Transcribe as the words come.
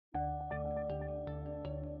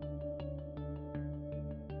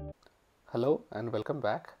Hello and welcome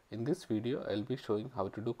back. In this video, I'll be showing how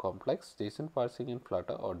to do complex JSON parsing in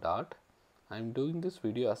Flutter or Dart. I'm doing this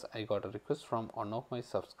video as I got a request from one of my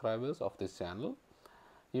subscribers of this channel.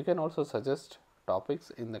 You can also suggest topics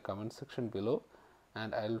in the comment section below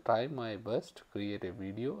and I'll try my best to create a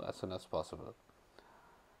video as soon as possible.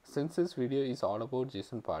 Since this video is all about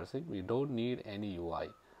JSON parsing, we don't need any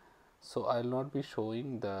UI. So I'll not be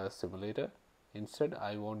showing the simulator. Instead,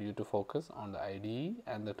 I want you to focus on the IDE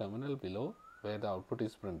and the terminal below where the output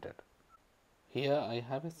is printed. Here I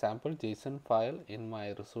have a sample JSON file in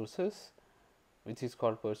my resources which is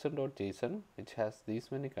called person.json, which has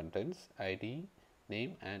these many contents: ID,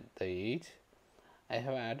 name and the age. I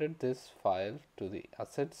have added this file to the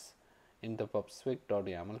assets in the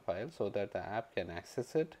pubspec.yaml file so that the app can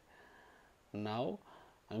access it. Now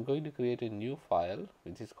I'm going to create a new file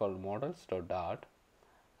which is called models.dart,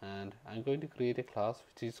 and I'm going to create a class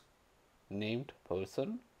which is named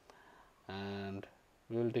person, and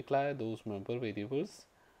we will declare those member variables,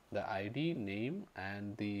 the ID, name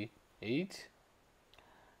and the age,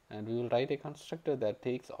 and we will write a constructor that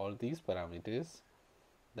takes all these parameters.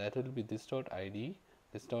 That will be this dot ID,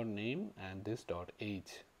 this dot name and this dot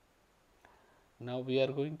age. Now we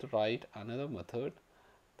are going to write another method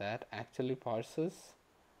that actually parses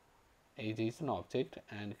a JSON object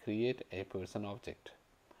and create a person object.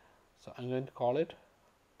 So I'm going to call it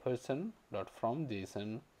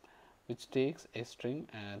person.fromJSON, which takes a string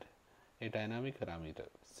and a dynamic parameter,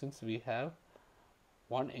 since we have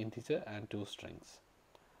one integer and two strings.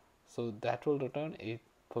 So that will return a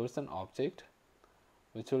person object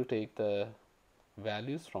which will take the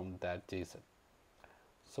values from that JSON.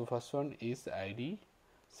 So first one is the ID,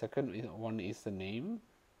 second one is the name,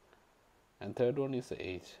 and third one is the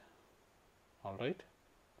age. Alright,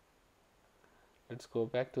 let's go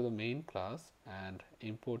back to the main class and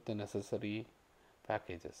import the necessary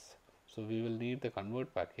packages. So we will need the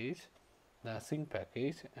convert package, the async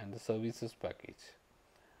package and the services package,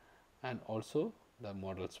 and also the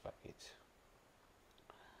models package.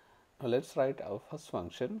 Now let's write our first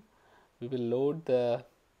function. We will load the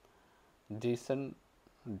JSON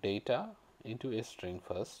data into a string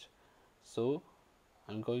first. So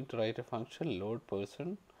I'm going to write a function load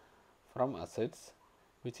person from assets,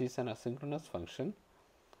 which is an asynchronous function.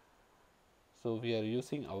 So we are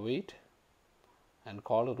using await and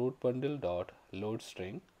call root bundle dot load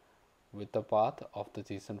string with the path of the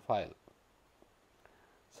JSON file.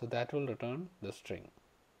 So that will return the string,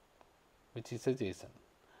 which is a JSON.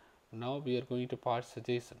 Now we are going to parse the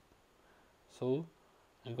JSON. So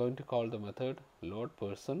I'm going to call the method load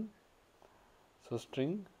person. So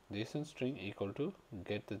string JSON string equal to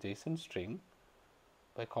get the JSON string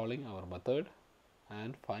by calling our method,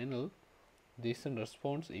 and final JSON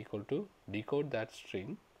response equal to decode that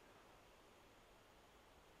string.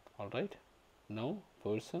 Alright, now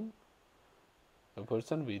person, the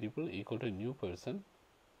person variable equal to new person,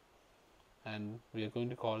 and we are going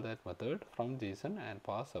to call that method from JSON and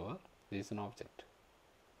pass our JSON object.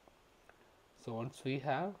 So once we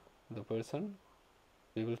have the person,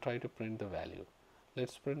 we will try to print the value.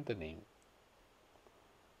 Let's print the name.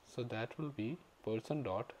 So that will be person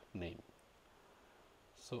dot name.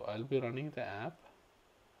 So I'll be running the app.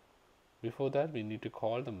 Before that, we need to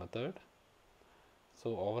call the method.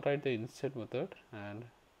 So override the instead method and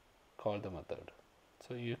call the method.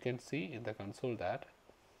 So you can see in the console that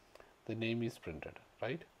the name is printed,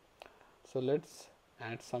 right? So let's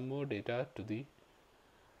add some more data to the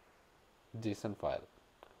JSON file.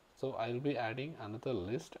 So I'll be adding another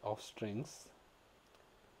list of strings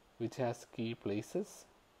which has key places.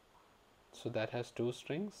 So that has two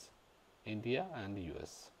strings, India and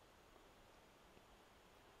US.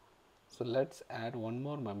 So let's add one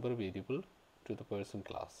more member variable to the person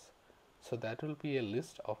class. So that will be a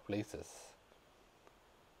list of places,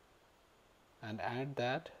 and add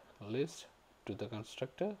that list to the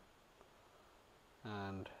constructor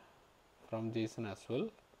and from JSON as well.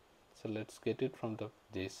 So let's get it from the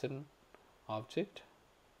JSON object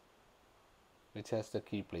which has the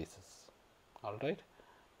key places. Alright,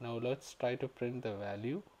 now let's try to print the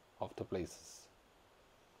value of the places.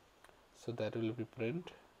 So that will be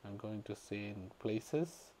print, I'm going to say in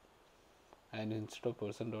places, and instead of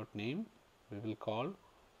person.name we will call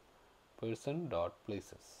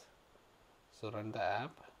person.places. So run the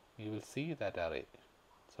app, you will see that array.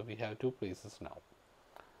 So we have two places now.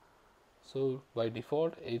 So by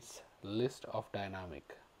default it's list of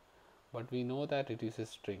dynamic, but we know that it is a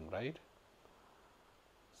string, right?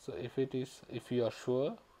 So if you are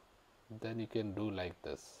sure, then you can do like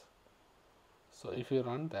this. So if you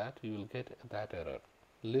run that, you will get that error.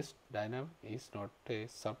 List dynamic is not a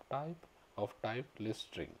subtype of type list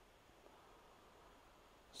string.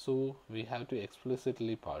 So we have to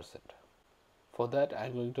explicitly parse it. For that,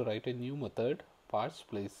 I'm going to write a new method, parse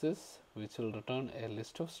places, which will return a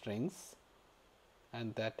list of strings,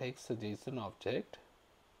 and that takes a JSON object,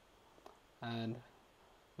 and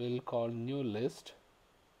we'll call new list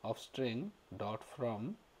of string dot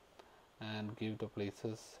from and give the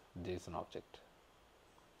places JSON object.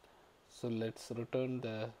 So let's return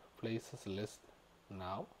the places list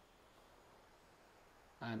now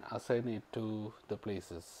and assign it to the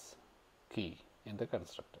places key in the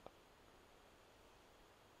constructor.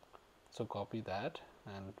 So copy that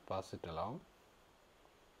and pass it along.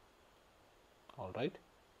 Alright,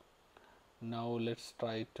 now let's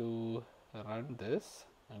try to run this.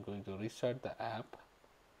 I'm going to restart the app.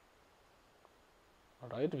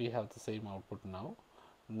 Alright, we have the same output now.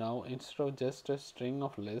 Now instead of just a string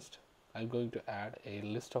of list, I'm going to add a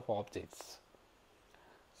list of objects.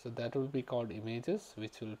 So that will be called images,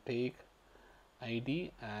 which will take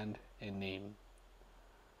ID and a name.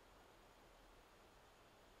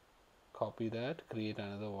 Copy that, create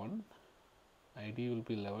another one. ID will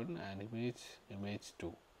be 11 and image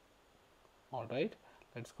 2. Alright,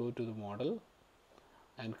 let's go to the model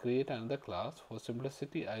and create another class. For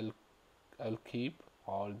simplicity, I'll keep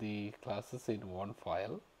all the classes in one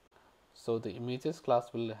file. So the images class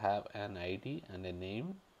will have an ID and a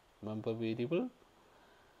name member variable.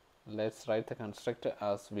 Let's write the constructor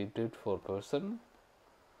as we did for person,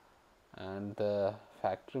 and the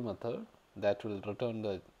factory method that will return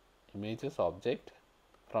the images object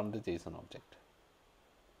from the JSON object.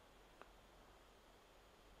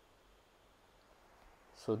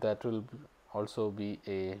 So that will also be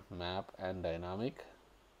a map and dynamic,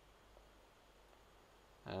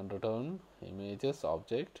 and return images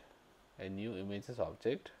object, a new images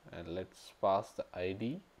object, and let's pass the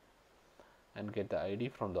ID and get the ID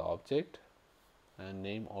from the object and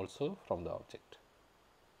name also from the object.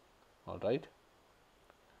 Alright,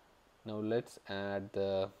 now let's add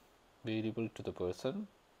the variable to the person.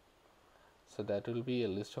 So that will be a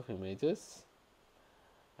list of images,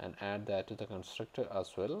 and add that to the constructor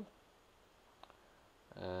as well,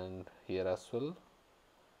 and here as well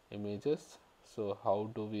images. So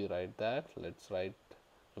how do we write that? Let's write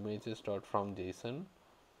images dot from JSON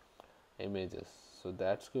images. So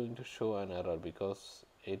that's going to show an error because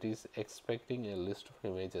it is expecting a list of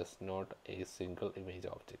images, not a single image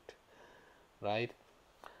object, right?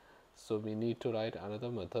 So we need to write another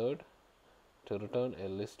method to return a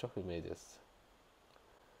list of images.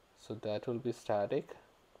 So that will be static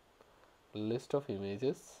list of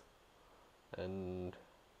images, and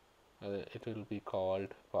it will be called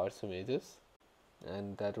parse images,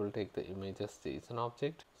 and that will take the images JSON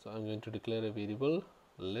object. So I'm going to declare a variable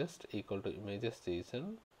list equal to images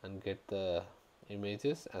JSON and get the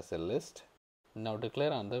images as a list. Now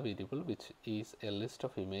declare another variable which is a list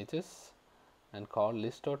of images, and call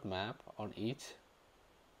list.map on each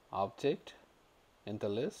object in the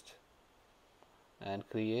list, and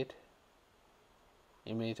create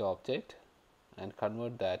image object and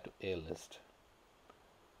convert that to a list.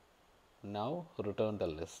 Now return the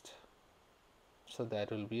list. So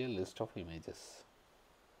that will be a list of images,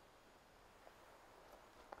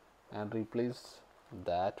 and replace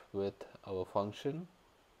that with our function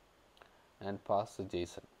and pass the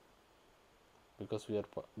JSON, because we are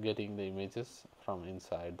getting the images from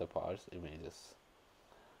inside the parse images.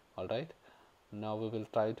 Alright, now we will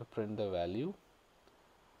try to print the value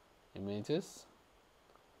images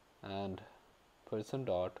and person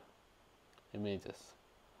dot images.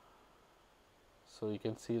 So you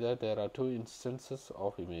can see that there are two instances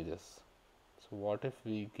of images. So what if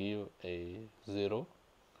we give a 0?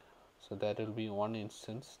 So that will be one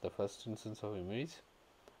instance, the first instance of image.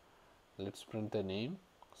 Let's print the name.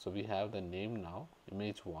 So we have the name now,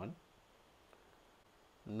 image 1.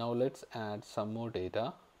 Now let's add some more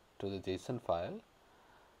data to the JSON file.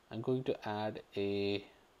 I'm going to add a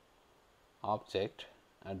object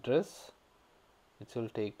address which will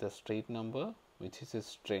take the street number, which is a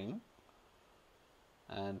string,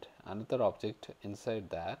 and another object inside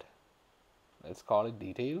that. Let's call it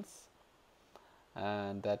details,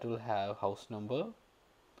 and that will have house number,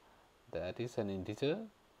 that is an integer,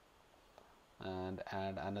 and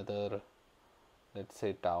add another, let's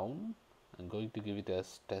say town. I'm going to give it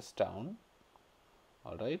as test town.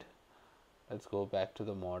 Alright, let's go back to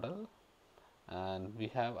the model, and we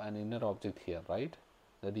have an inner object here, right,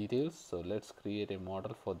 the details. So let's create a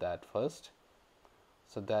model for that first.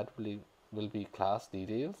 So that will be class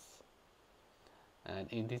details, and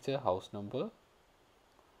integer house number,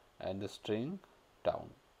 and the string town.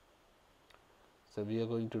 So we are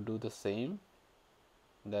going to do the same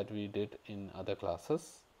that we did in other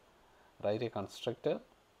classes. Write a constructor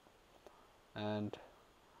and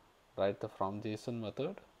write the from JSON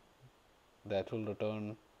method that will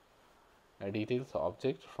return a details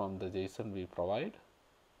object from the JSON we provide.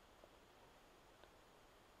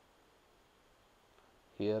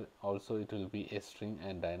 Here also it will be a string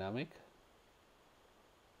and dynamic.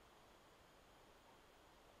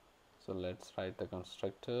 So let's write the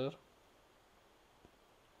constructor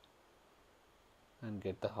and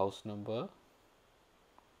get the house number.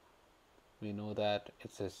 We know that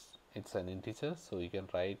it's an integer, so you can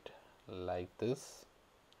write like this: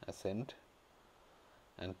 ascent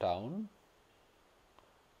and town.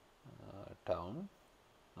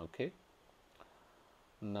 Okay.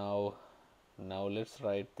 Now let's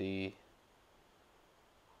write the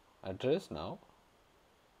address now.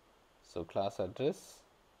 So class address.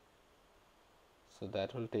 So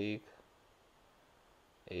that will take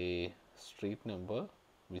a street number,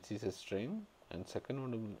 which is a string, and second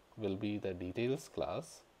one will be the details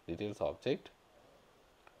class, details object,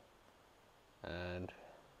 and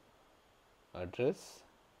address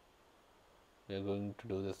we are going to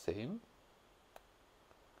do the same.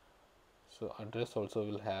 So address also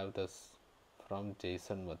will have this from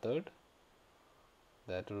JSON method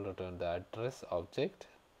that will return the address object.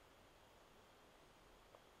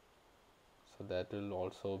 So that will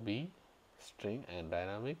also be string and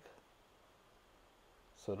dynamic.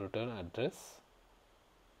 So return address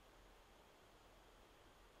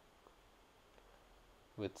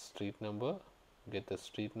with street number, get the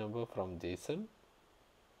street number from JSON,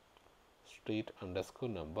 street underscore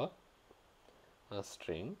number, a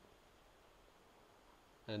string,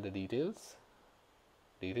 and the details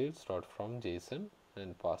dot from JSON,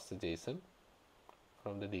 and pass the JSON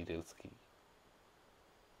from the details key.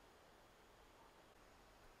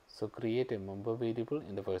 So create a member variable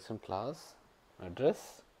in the person class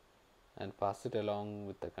address and pass it along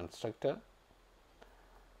with the constructor,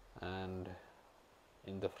 and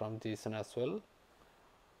in the from JSON as well.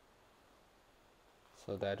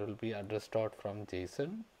 So that will be address dot from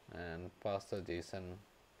JSON, and pass the JSON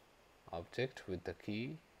object with the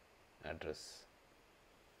key address.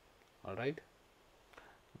 Alright,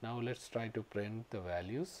 now let's try to print the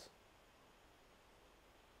values.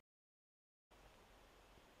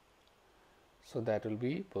 So that will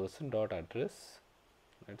be person dot address.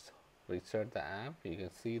 Let's restart the app. You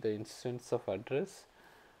can see the instance of address.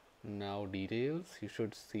 Now details, you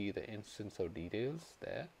should see the instance of details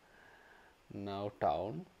there. Now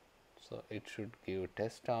town, so it should give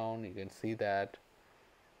test town. You can see that.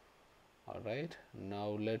 Alright,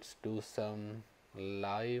 now let's do some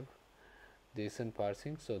live JSON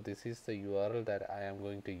parsing. So this is the URL that I am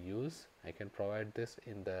going to use. I can provide this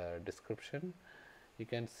in the description. You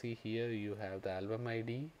can see here you have the album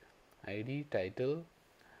ID, title,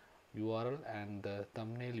 URL, and the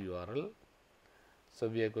thumbnail URL. So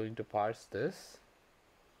we are going to parse this.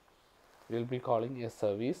 We will be calling a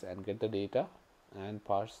service and get the data and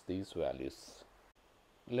parse these values.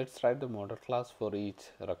 Let's write the model class for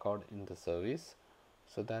each record in the service.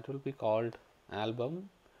 So that will be called album,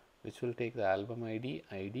 which will take the album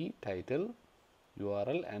ID, title,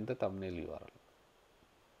 URL, and the thumbnail URL.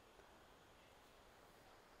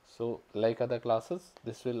 So like other classes,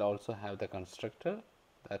 this will also have the constructor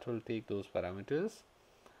that will take those parameters,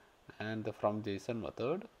 and the from JSON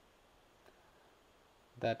method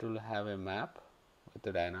that will have a map with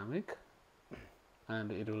the dynamic,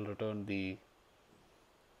 and it will return the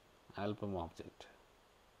album object.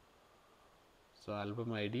 So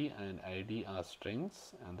album ID and ID are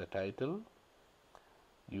strings, and the title,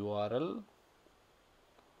 URL,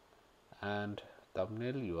 and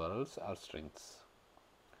thumbnail URLs are strings.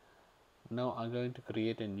 Now I'm going to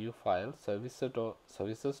create a new file,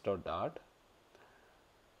 services.dart,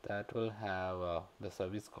 that will have the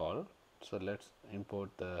service call. So let's import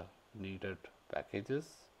the needed packages.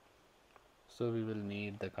 So we will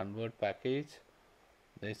need the convert package,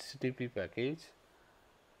 the HTTP package,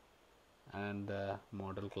 and the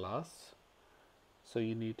model class. So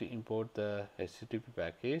you need to import the HTTP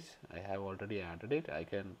package. I have already added it. I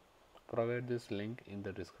can provide this link in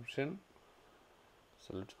the description.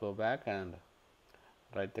 So let's go back and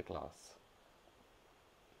write the class.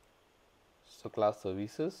 So class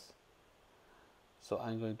services. So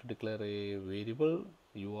I'm going to declare a variable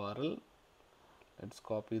URL. Let's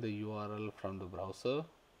copy the URL from the browser.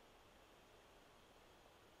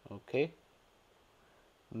 Okay.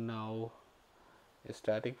 Now a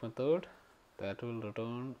static method that will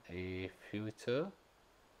return a future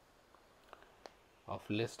of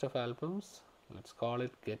list of albums. Let's call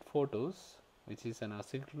it get photos, which is an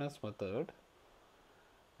asynchronous method,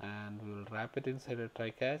 and we will wrap it inside a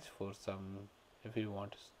try catch for some, if you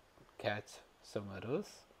want to catch some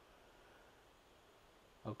errors.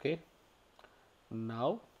 Okay,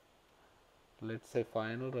 now let's say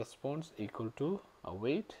final response equal to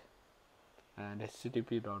await and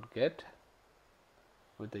http.get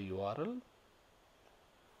with the URL.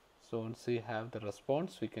 So once we have the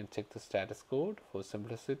response, we can check the status code for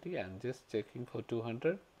simplicity. I'm just checking for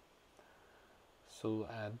 200. So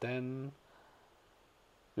then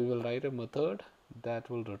we will write a method that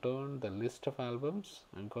will return the list of albums.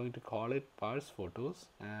 I'm going to call it parse photos,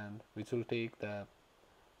 and which will take the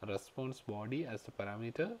response body as the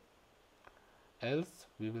parameter. Else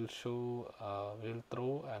we will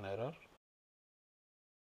throw an error.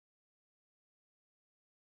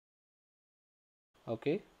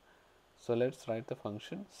 Okay, so let's write the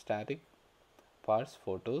function static parse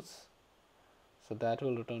photos. So that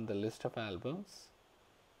will return the list of albums,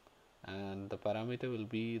 and the parameter will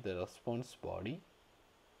be the response body.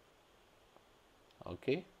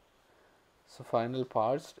 Okay, so final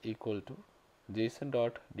parsed equal to JSON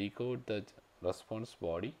dot decode the response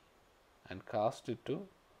body and cast it to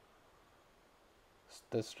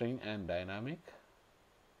the string and dynamic.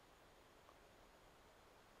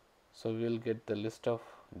 So we will get the list of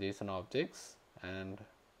JSON objects, and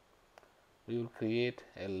we will create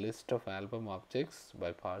a list of album objects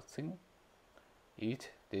by parsing each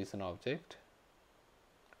JSON object.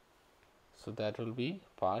 So that will be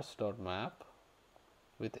parse.map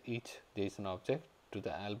with each JSON object to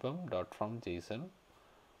the album.fromJSON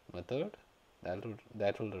method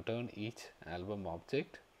that will return each album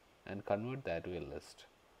object and convert that to a list.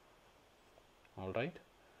 Alright,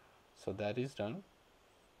 so that is done.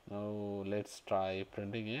 Now let's try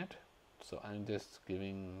printing it. So I'm just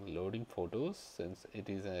giving loading photos since it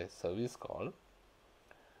is a service call,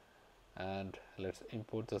 and let's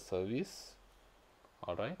import the service.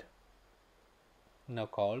 Alright, now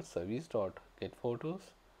call service.getPhotos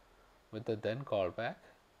with the then callback.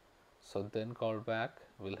 So then callback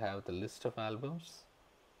will have the list of albums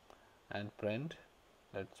and print.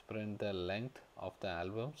 Let's print the length of the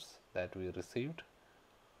albums that we received.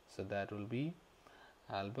 So that will be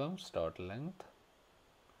albums.length.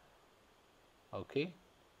 Okay,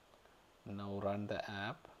 now run the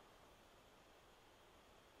app.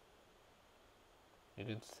 You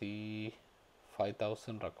can see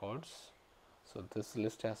 5000 records. So this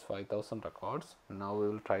list has 5000 records. Now we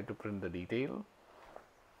will try to print the detail.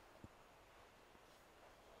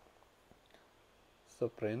 So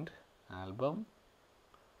print album.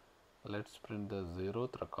 Let's print the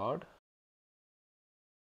 0th record.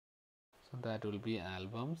 So that will be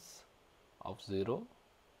albums of 0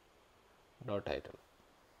 dot title.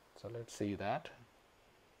 So let's see that.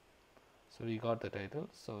 So we got the title,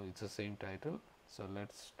 so it's the same title. So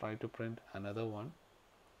let's try to print another one,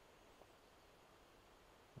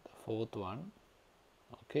 the fourth one.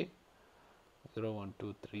 Okay, 0 1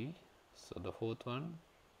 2 3. So the fourth one,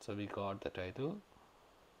 so we got the title.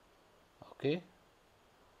 Okay,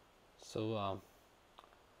 so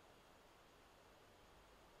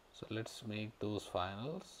so let's make those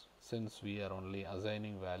finals since we are only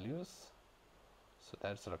assigning values, so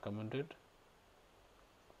that's recommended.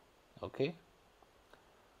 Okay,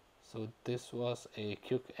 so this was a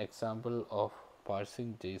quick example of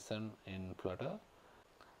parsing JSON in Flutter.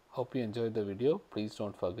 Hope you enjoyed the video. Please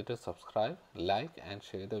don't forget to subscribe, like and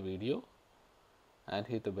share the video, and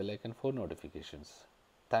hit the bell icon for notifications.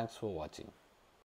 Thanks for watching.